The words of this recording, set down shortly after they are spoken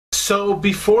So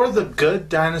before the Good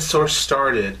Dinosaur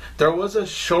started, there was a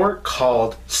short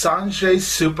called Sanjay's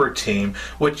Super Team,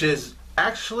 which is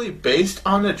actually based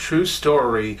on a true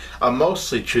story, a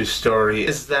mostly true story,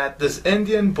 is that this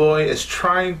Indian boy is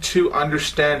trying to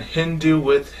understand Hindu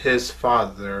with his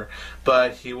father,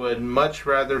 but he would much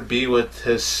rather be with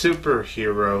his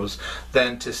superheroes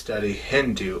than to study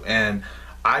Hindu. And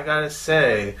I gotta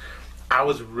say, I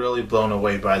was really blown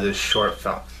away by this short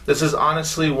film. This is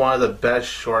honestly one of the best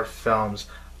short films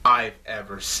I've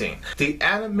ever seen. The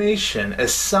animation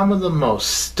is some of the most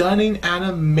stunning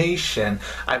animation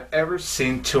I've ever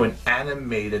seen to an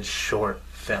animated short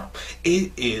film.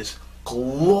 It is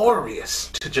glorious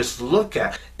to just look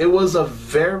at. It was a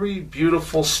very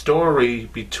beautiful story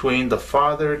between the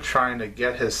father trying to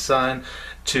get his son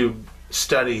to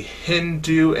study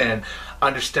Hindu and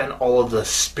understand all of the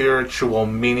spiritual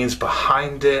meanings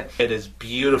behind it. It is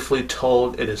beautifully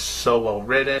told. It is so well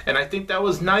written. And I think that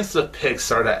was nice of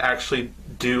Pixar to actually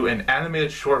do an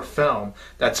animated short film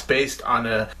that's based on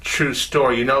a true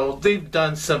story. You know, they've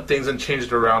done some things and changed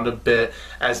it around a bit,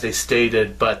 as they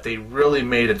stated, but they really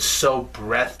made it so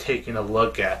breathtaking to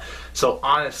look at. So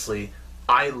honestly,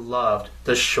 I loved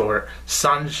the short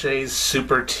Sanjay's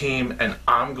Super Team, and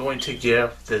I'm going to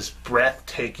give this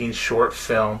breathtaking short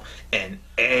film an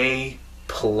A+.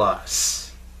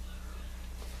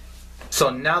 So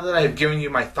now that I have given you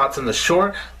my thoughts on the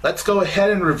short, let's go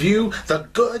ahead and review The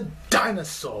Good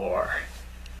Dinosaur.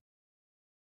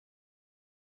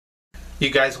 You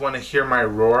guys want to hear my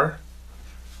roar?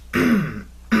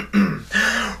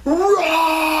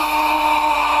 Roar!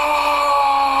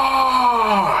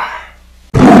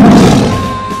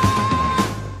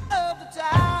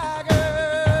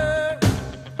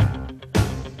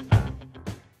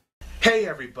 Hey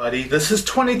everybody, this is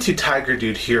 22 Tiger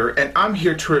Dude here, and I'm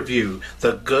here to review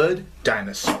The Good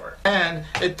Dinosaur. And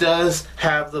it does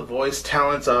have the voice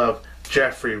talents of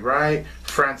Jeffrey Wright,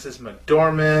 Frances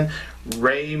McDormand,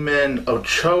 Raymond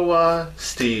Ochoa,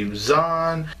 Steve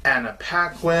Zahn, Anna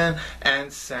Paquin,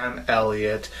 and Sam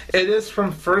Elliott. It is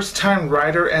from first-time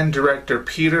writer and director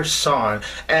Peter Sohn,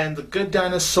 and The Good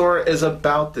Dinosaur is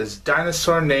about this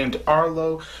dinosaur named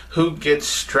Arlo who gets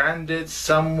stranded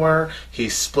somewhere.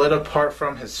 He's split apart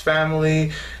from his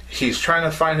family. He's trying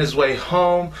to find his way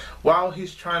home. While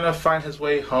he's trying to find his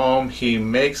way home, he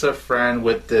makes a friend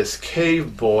with this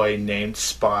cave boy named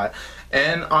Spot.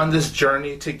 And on this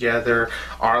journey together,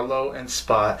 Arlo and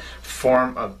Spot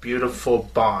form a beautiful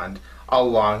bond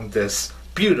along this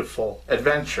beautiful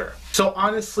adventure. So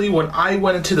honestly, when I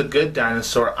went into The Good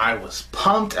Dinosaur, I was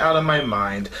pumped out of my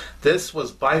mind. This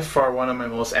was by far one of my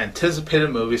most anticipated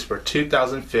movies for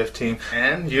 2015.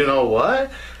 And you know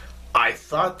what? I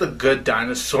thought The Good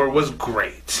Dinosaur was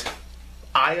great.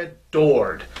 I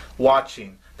adored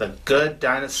watching The Good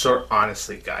Dinosaur,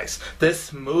 honestly, guys.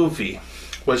 This movie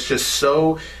was just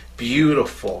so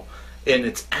beautiful in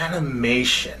its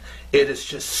animation. It is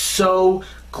just so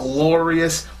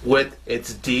glorious with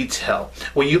its detail.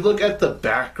 When you look at the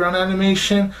background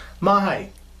animation, my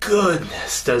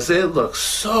goodness, does it look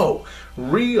so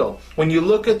real. When you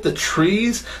look at the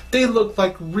trees, they look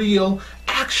like real,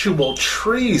 actual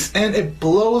trees, and it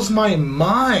blows my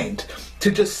mind to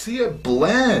just see it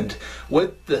blend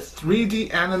with the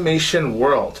 3D animation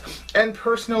world. And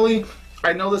personally,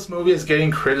 I know this movie is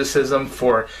getting criticism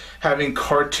for having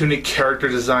cartoony character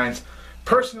designs.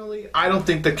 Personally, I don't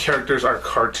think the characters are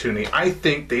cartoony. I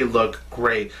think they look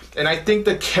great. And I think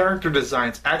the character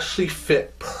designs actually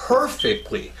fit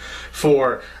perfectly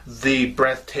for the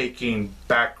breathtaking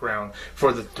background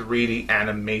for the 3D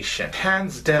animation.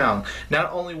 Hands down,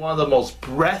 not only one of the most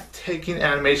breathtaking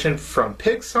animation from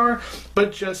Pixar,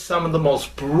 but just some of the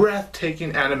most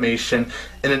breathtaking animation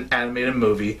in an animated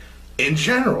movie in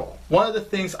general. One of the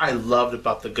things I loved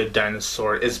about The Good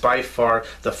Dinosaur is by far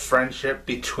the friendship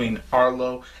between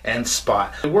Arlo and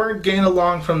Spot. They weren't getting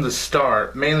along from the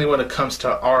start, mainly when it comes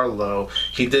to Arlo.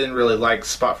 He didn't really like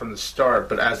Spot from the start,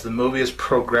 but as the movie is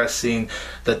progressing,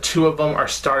 the two of them are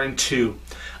starting to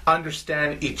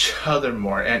understand each other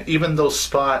more. And even though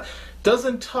Spot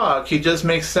doesn't talk, he just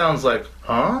makes sounds like,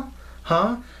 huh?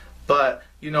 Huh? But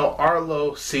you know,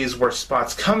 Arlo sees where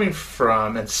Spot's coming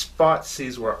from, and Spot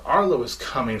sees where Arlo is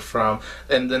coming from,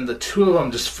 and then the two of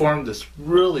them just form this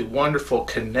really wonderful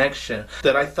connection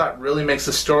that I thought really makes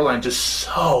the storyline just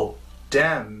so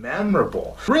damn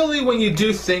memorable. Really, when you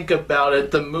do think about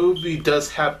it, the movie does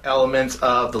have elements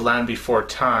of The Land Before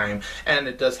Time, and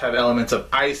it does have elements of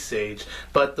Ice Age,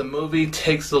 but the movie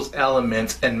takes those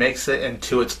elements and makes it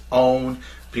into its own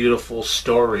beautiful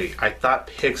story. I thought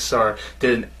Pixar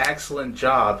did an excellent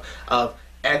job of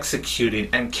executing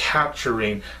and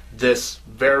capturing this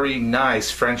very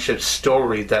nice friendship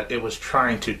story that it was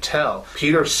trying to tell.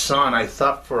 Peter Sohn, I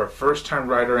thought, for a first-time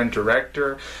writer and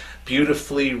director,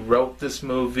 beautifully wrote this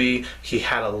movie. He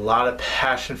had a lot of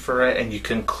passion for it, and you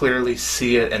can clearly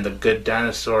see it in The Good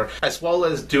Dinosaur, as well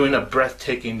as doing a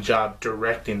breathtaking job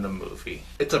directing the movie.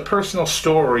 It's a personal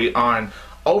story on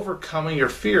overcoming your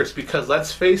fears, because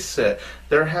let's face it,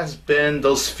 there has been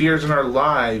those fears in our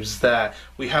lives that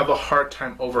we have a hard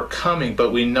time overcoming,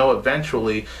 but we know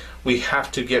eventually we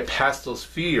have to get past those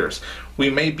fears. We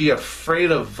may be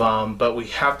afraid of them, but we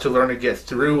have to learn to get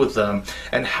through with them.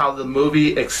 And how the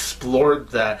movie explored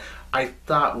that, I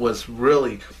thought, was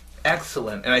really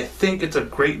excellent. And I think it's a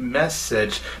great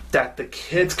message that the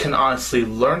kids can honestly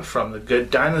learn from The Good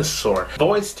Dinosaur.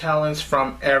 Voice talents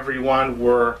from everyone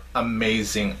were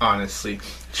amazing, honestly.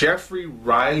 Jeffrey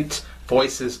Wright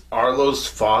voices Arlo's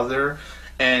father,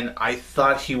 and I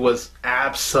thought he was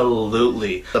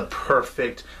absolutely the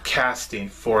perfect casting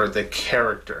for the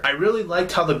character. I really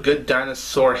liked how The Good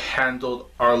Dinosaur handled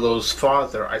Arlo's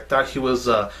father. I thought he was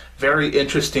a very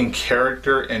interesting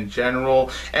character in general,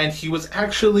 and he was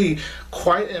actually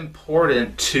quite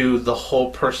important to the whole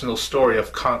personal story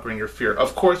of conquering your fear.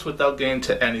 Of course, without getting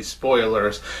into any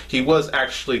spoilers, he was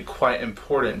actually quite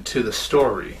important to the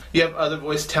story. You have other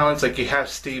voice talents, like you have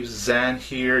Steve Zahn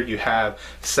here, you have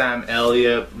Sam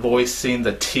Elliott voicing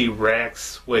the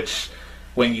T-Rex, which,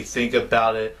 when you think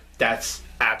about it, that's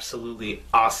absolutely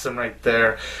awesome right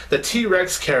there. The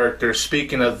T-Rex characters,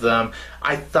 speaking of them,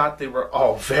 I thought they were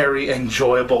all very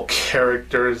enjoyable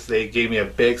characters. They gave me a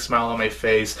big smile on my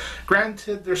face.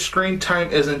 Granted, their screen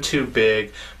time isn't too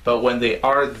big, but when they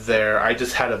are there, I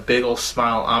just had a big old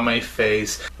smile on my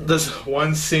face. This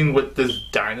one scene with this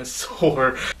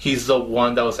dinosaur, he's the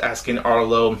one that was asking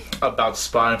Arlo about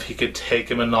Spot, if he could take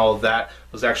him and all that,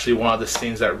 was actually one of the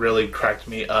scenes that really cracked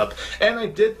me up. And I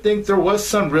did think there was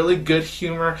some really good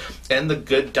humor in The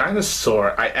Good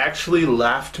Dinosaur. I actually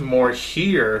laughed more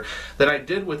here than I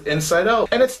did with Inside Out.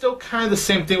 And it's still kind of the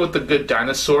same thing with The Good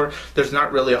Dinosaur. There's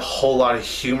not really a whole lot of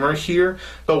humor here,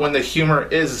 but when the humor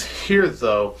is here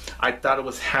though, I thought it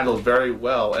was handled very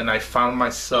well, and I found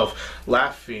myself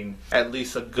laughing at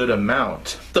least a good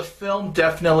amount. The film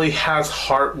definitely has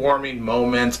heartwarming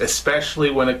moments,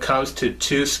 especially when it comes to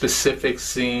two specific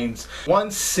scenes.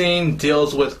 One scene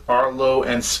deals with Arlo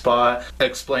and Spot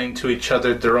explaining to each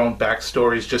other their own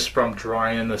backstories just from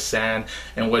drawing in the sand,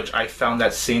 in which I found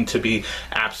that scene to be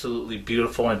absolutely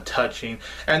beautiful and touching.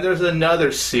 And there's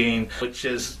another scene which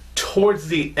is towards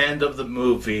the end of the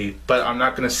movie, but I'm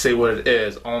not going to say what it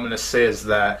is. All I'm going to say is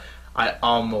that I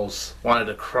almost wanted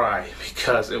to cry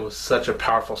because it was such a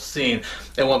powerful scene.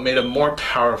 And what made it more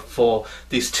powerful,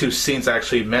 these two scenes I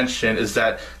actually mentioned, is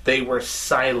that they were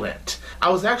silent. I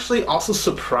was actually also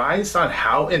surprised on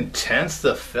how intense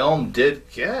the film did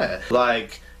get.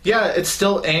 Like, yeah, it's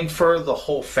still aimed for the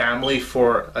whole family,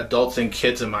 for adults and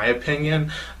kids in my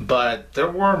opinion, but there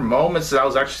were moments that I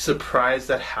was actually surprised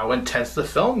at how intense the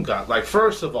film got. Like,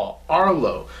 first of all,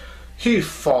 Arlo, he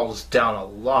falls down a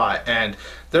lot, and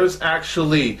there's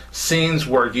actually scenes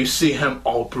where you see him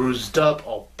all bruised up,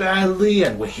 all badly,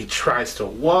 and when he tries to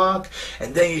walk,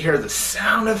 and then you hear the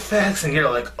sound effects, and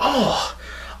you're like, oh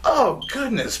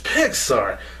goodness,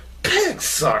 Pixar,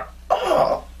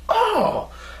 oh.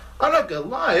 I'm not gonna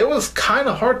lie, it was kind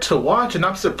of hard to watch, and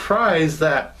I'm surprised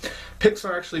that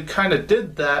Pixar actually kind of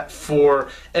did that for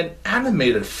an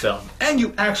animated film. And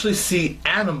you actually see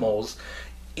animals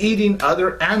eating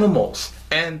other animals,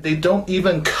 and they don't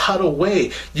even cut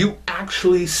away. You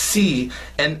actually see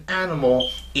an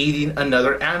animal eating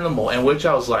another animal, in which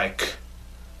I was like,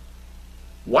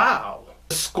 wow.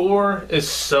 The score is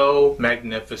so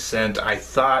magnificent. I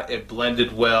thought it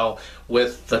blended well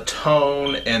with the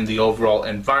tone and the overall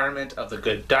environment of The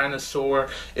Good Dinosaur.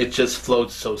 It just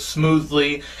flowed so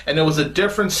smoothly, and it was a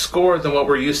different score than what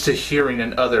we're used to hearing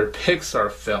in other Pixar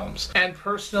films. And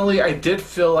personally, I did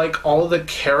feel like all of the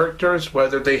characters,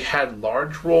 whether they had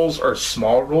large roles or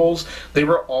small roles, they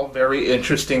were all very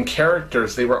interesting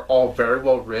characters. They were all very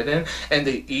well written, and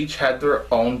they each had their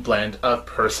own blend of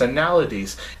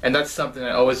personalities. And that's something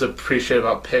I always appreciate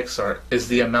about Pixar, is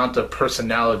the amount of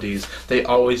personalities they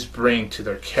always bring to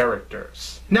their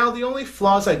characters. Now, the only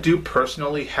flaws I do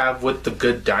personally have with The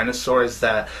Good Dinosaur is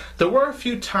that there were a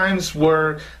few times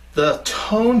where the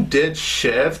tone did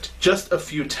shift just a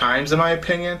few times, in my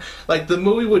opinion. Like, the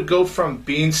movie would go from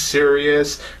being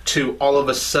serious to all of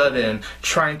a sudden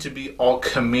trying to be all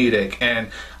comedic, and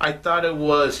I thought it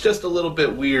was just a little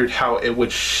bit weird how it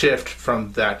would shift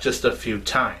from that just a few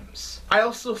times. I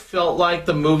also felt like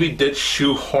the movie did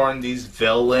shoehorn these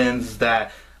villains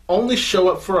that only show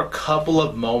up for a couple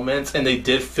of moments, and they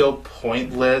did feel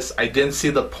pointless. I didn't see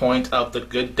the point of the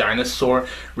Good Dinosaur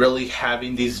really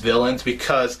having these villains,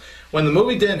 because when the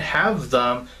movie didn't have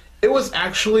them, it was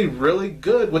actually really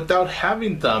good without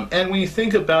having them. And when you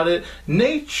think about it,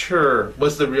 nature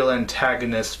was the real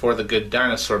antagonist for the Good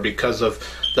Dinosaur because of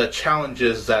the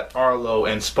challenges that Arlo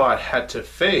and Spot had to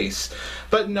face.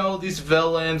 But no, these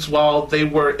villains, while they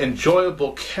were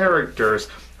enjoyable characters,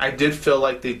 I did feel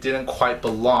like they didn't quite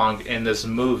belong in this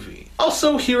movie.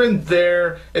 Also, here and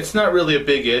there, it's not really a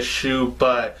big issue,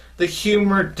 but the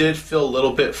humor did feel a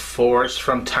little bit forced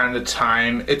from time to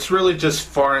time. It's really just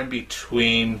far in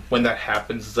between when that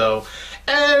happens, though.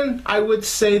 And I would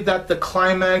say that the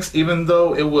climax, even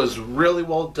though it was really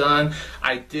well done,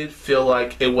 I did feel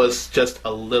like it was just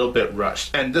a little bit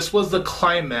rushed. And this was the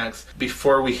climax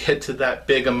before we hit to that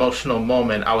big emotional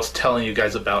moment I was telling you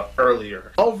guys about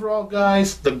earlier. Overall,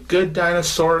 guys, The Good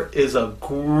Dinosaur is a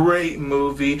great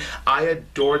movie. I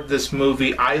adored this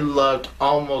movie. I loved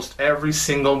almost every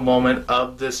single moment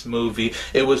of this movie.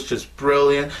 It was just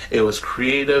brilliant. It was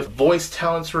creative. Voice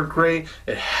talents were great.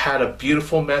 It had a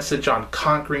beautiful message on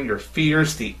conquering your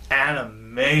fears. The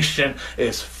animation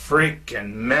is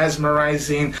freaking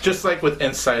mesmerizing. Just like with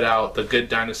Inside Out, The Good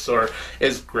Dinosaur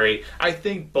is great. I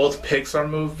think both Pixar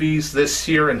movies this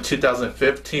year in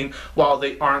 2015, while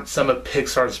they aren't some of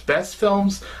Pixar's best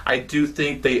films, I do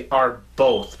think they are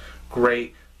both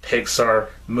great Pixar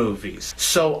movies.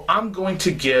 So I'm going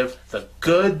to give The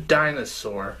Good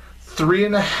Dinosaur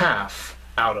 3.5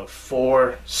 out of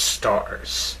 4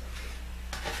 stars.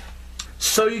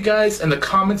 So you guys, in the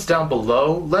comments down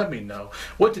below, let me know,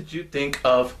 what did you think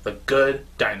of The Good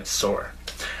Dinosaur?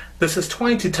 This is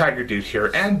 22 Tiger Dude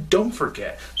here, and don't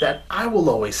forget that I will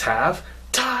always have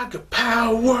Tiger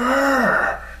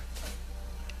Power!